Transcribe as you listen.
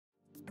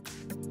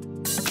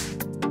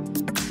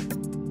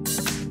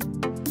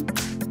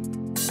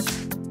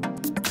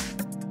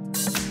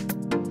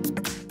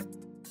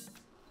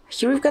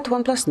Here we've got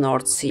OnePlus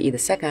Nord CE the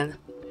second,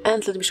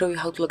 and let me show you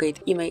how to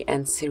locate IMEI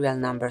and serial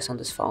numbers on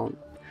this phone.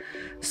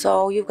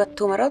 So you've got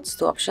two methods,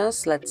 two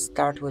options. Let's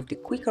start with the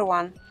quicker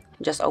one.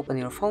 Just open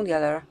your phone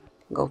dialer,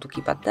 go to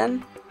keypad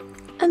 10,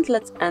 and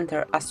let's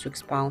enter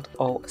 *pound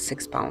or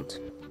 £6.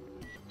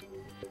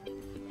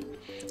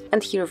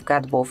 And here we've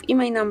got both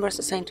IMEI numbers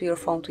assigned to your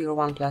phone, to your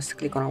OnePlus.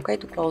 Click on OK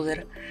to close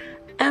it,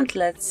 and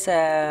let's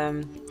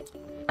check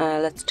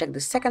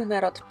the second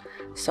method.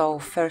 So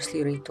firstly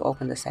you need to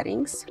open the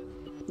settings,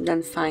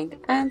 then find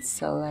and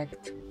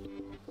select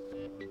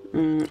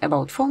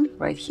About Phone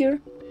right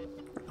here,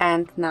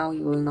 and now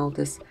you will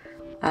notice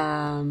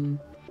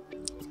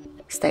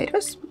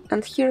status,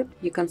 and here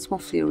you can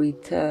smoothly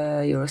read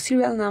your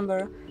serial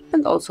number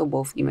and also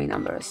both IMEI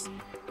numbers.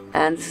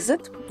 And this is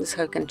it. This is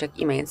how you can check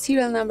IMEI and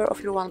serial number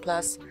of your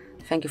OnePlus.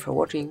 Thank you for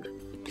watching.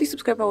 Please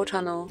subscribe our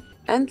channel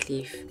and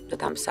leave the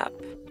thumbs up.